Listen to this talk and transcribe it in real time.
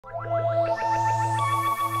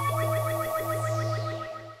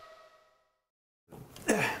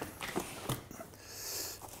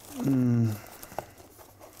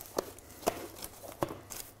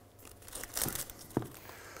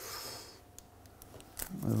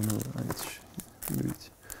I don't know.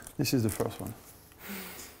 This is the first one.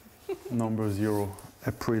 Number 0,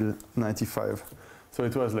 April 95. So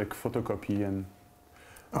it was like photocopy, and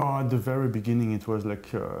at the very beginning it was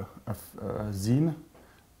like a zine,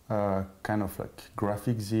 kind of like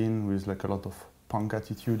graphic zine with like a lot of punk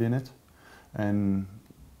attitude in it. And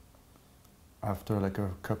after like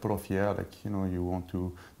a couple of years, like, you know, you want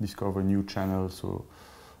to discover new channels, so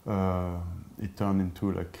it turned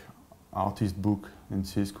into like artist book in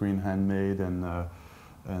silkscreen, handmade, and I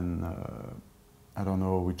don't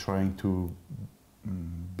know, we're trying to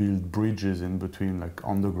build bridges in between like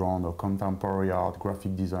underground or contemporary art,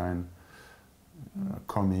 graphic design,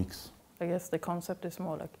 comics. I guess the concept is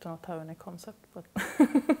more like to not have any concept, but...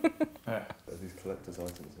 Yeah. These collector's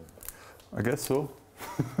items. Yeah. I guess so.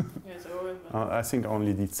 Yeah, so I think I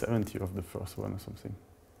only did 70 of the first one or something.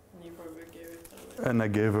 And you probably gave it away. And I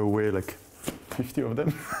gave away like 50 of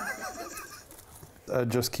them. I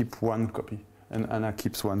just keep one copy, and Anna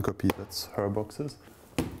keeps one copy. That's her boxes.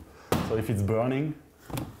 So if it's burning,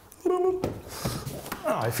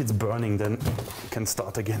 if it's burning, then we can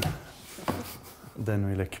start again. Then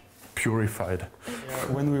we like purified.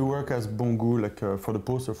 When we work as Bongoût, like for the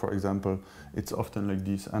poster, for example, it's often like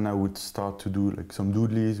this. And I would start to do like some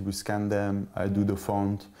doodlies. We scan them. I do the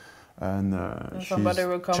font, and somebody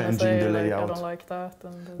will come and changing say, the like, layout. I don't like that.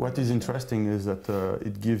 And what is interesting is that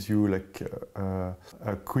it gives you like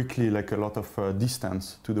quickly like a lot of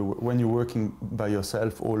distance to the. When you're working by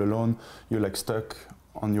yourself, all alone, you're like stuck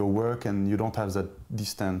on your work, and you don't have that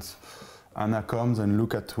distance. Anna comes and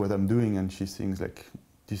look at what I'm doing, and she thinks like,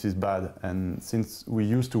 this is bad. And since we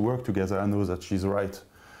used to work together, I know that she's right,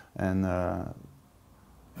 and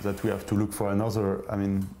that we have to look for another. I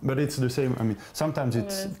mean, but it's the same. I mean, sometimes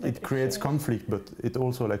it creates conflict, but it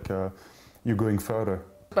also like you're going further.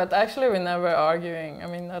 But actually, we're never arguing. I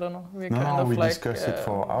mean, I don't know. We kind of we like, discuss it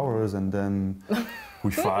for hours, and then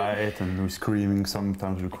we fight, and we're screaming.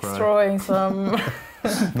 Sometimes we cry. Destroying some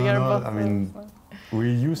beer bottles. I mean, we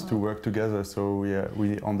used to work together, so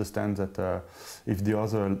we understand that if the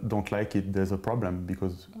other don't like it, there's a problem,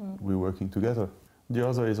 because we're working together. The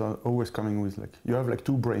other is always coming with like, you have like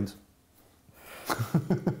two brains.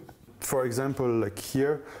 For example, like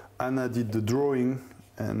here, Anna did the drawing,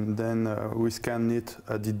 and then we scanned it.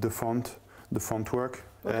 I did the font work,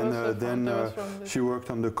 and then she worked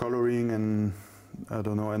on the coloring, and I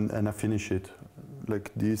don't know, and I finished it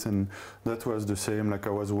like this, and that was the same. Like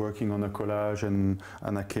I was working on a collage, and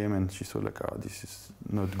Anna came and she saw like, oh, this is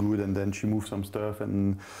not good, and then she moved some stuff,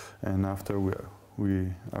 and after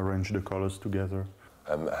we arranged the colors together.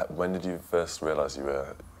 When did you first realize you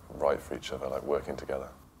were right for each other, like working together?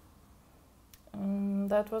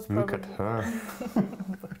 That was probably... Look at her.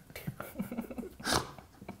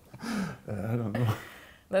 I don't know.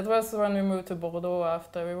 That was when we moved to Bordeaux.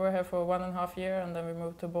 After we were here for 1.5 years, and then we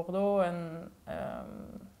moved to Bordeaux, and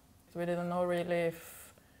we didn't know really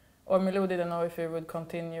if, or Milou didn't know if we would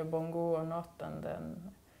continue Bongoût or not, and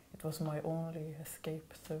then it was my only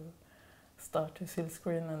escape to start to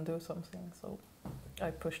silkscreen and do something, so I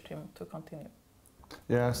pushed him to continue.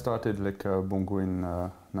 Yeah, I started like Bongoût in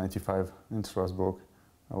 '95 in Strasbourg.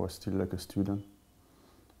 I was still like a student,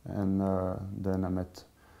 and then I met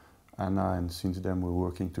Anna, and since then we're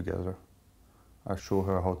working together. I show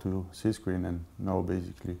her how to silkscreen, and now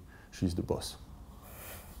basically she's the boss.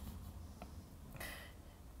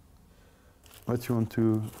 What you want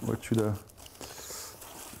to? What should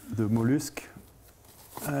the mollusk?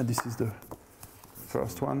 This is the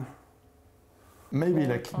first one. Maybe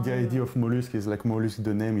like the idea of mollusk is like mollusk,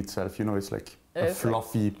 the name itself, you know, it's like a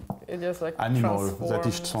fluffy animal that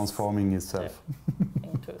is transforming itself. Yeah,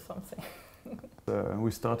 into something.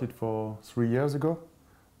 We started for 3 years ago,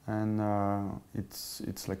 and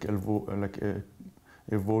it's like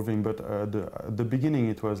evolving. But at the beginning,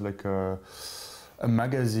 it was like a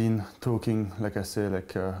magazine talking, like I say,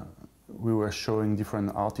 like we were showing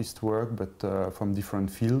different artist work, but from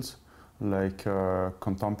different fields, like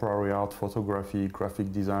contemporary art, photography,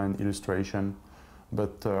 graphic design, illustration.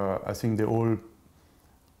 But I think they all.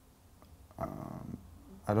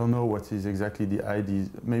 I don't know what is exactly the idea.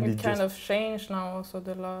 Maybe it kind of changed now. So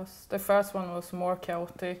the first one was more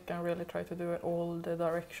chaotic and really tried to do it all the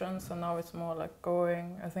directions, and now it's more like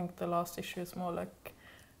going. I think the last issue is more like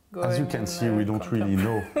going. As you can see, we don't really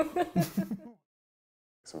know.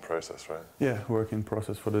 It's in process, right? Yeah, work in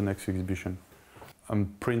process for the next exhibition.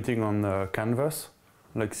 I'm printing on canvas,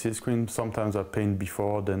 like silkscreen. Sometimes I paint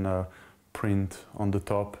before, then print on the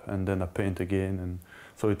top, and then I paint again, and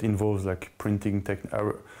so it involves like printing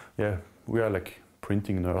yeah, we are like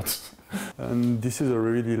printing nerds. And this is a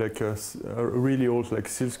really like a really old like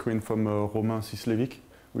silkscreen from Romain Cislevic.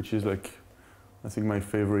 which is like, I think my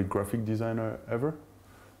favorite graphic designer ever.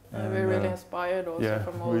 We're really inspired also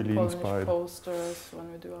from all really Polish inspired. posters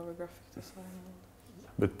when we do our graphic design.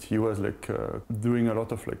 But he was like doing a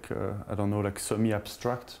lot of like, I don't know, like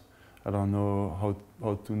semi-abstract. I don't know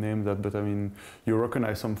how to name that, but I mean, you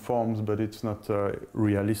recognize some forms, but it's not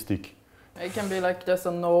realistic. It can be like just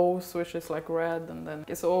a nose, which is like red, and then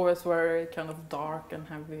it's always very kind of dark and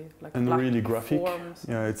heavy, like and black really graphic. forms.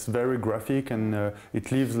 Yeah, it's very graphic, and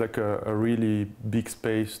it leaves like a really big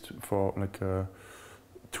space for like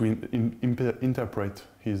to interpret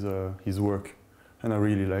his work, and I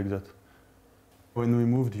really like that. When we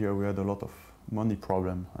moved here, we had a lot of money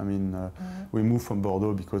problem. I mean, we moved from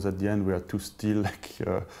Bordeaux because at the end we had to steal like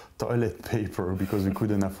toilet paper because we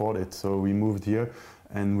couldn't afford it. So we moved here,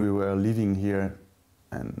 and we were living here,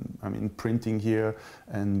 and I mean printing here,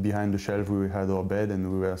 and behind the shelf we had our bed,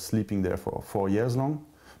 and we were sleeping there for 4 years long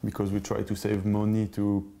because we tried to save money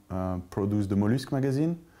to produce the Mollusque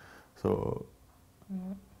magazine. So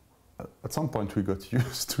at some point we got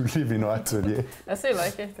used to live in our atelier. I still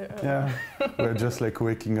like it. Yeah, we're just like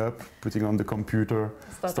waking up, putting on the computer,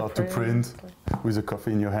 start to print with a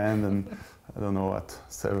coffee in your hand, and I don't know, at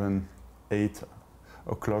 7, 8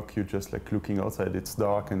 o'clock you're just like looking outside, it's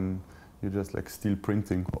dark, and you're just like still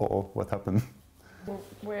printing. Oh, what happened?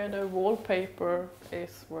 Where the wallpaper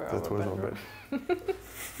is, where That our was our bedroom. bed.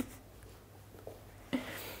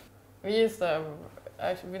 We used to,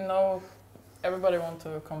 actually, we know everybody wants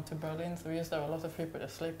to come to Berlin, so we used to have a lot of people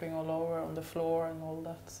just sleeping all over on the floor and all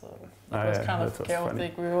that. So it was kind of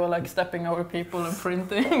chaotic. We were like stepping over people and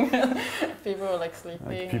printing. People were like sleeping.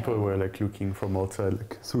 Like people were like looking from outside,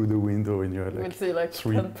 like through the window, and you had like, we'd see like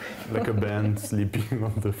like a band sleeping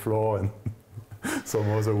on the floor, and some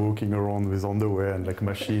other walking around with underwear and like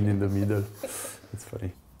machine in the middle. It's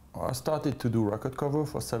funny. I started to do record cover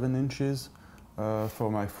for 7 inches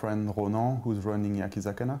for my friend Ronan, who's running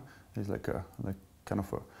Yakizakana. He's like a kind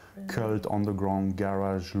of a cult underground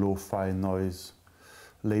garage lo-fi noise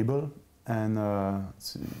label, and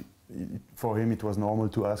for him it was normal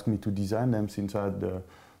to ask me to design them since I had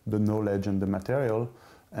the knowledge and the material.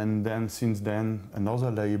 And then since then another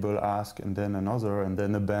label asked, and then another, and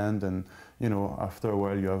then a band, and you know, after a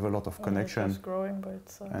while you have a lot of connection. It's growing by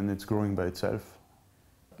itself. And it's growing by itself.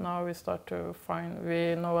 Now we start to find,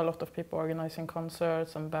 we know a lot of people organizing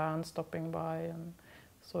concerts and bands stopping by, and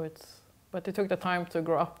so but it took the time to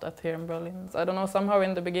grow up that here in Berlin. So I don't know, somehow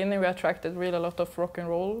in the beginning we attracted really a lot of rock and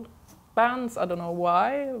roll bands. I don't know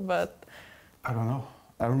why, but... I don't know.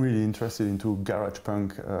 I'm really interested into garage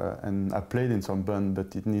punk, and I played in some band,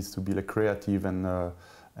 but it needs to be like creative and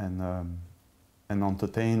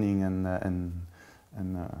entertaining and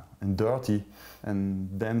dirty. And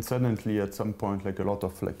then suddenly at some point, like a lot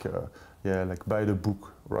of like like by the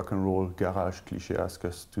book rock and roll garage cliché ask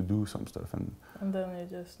us to do some stuff, and then you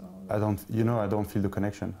just know. I don't feel the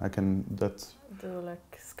connection. I can do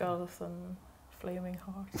like skulls and flaming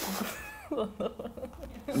hearts.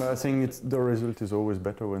 But I think the result is always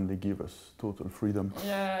better when they give us total freedom.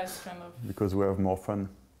 Yeah, it's kind of... Because we have more fun.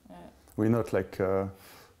 Yeah. We're not like,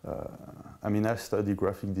 I mean, I study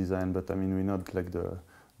graphic design, but I mean, we're not like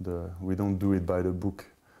we don't do it by the book.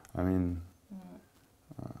 I mean,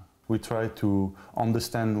 we try to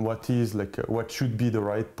understand what is like, what should be the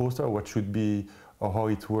right poster, what should be, or how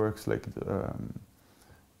it works, like,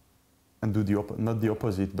 and do not the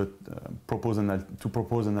opposite, but propose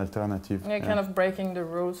an alternative. Yeah, kind of breaking the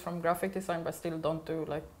rules from graphic design, but still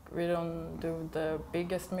we don't do the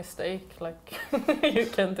biggest mistake like you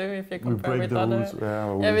can do if you compare with other. Rules,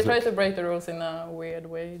 yeah, we try to break the rules in a weird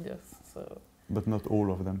way, just so. But not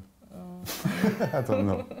all of them. I don't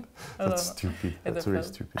know. That's stupid. That's really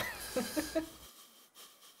stupid.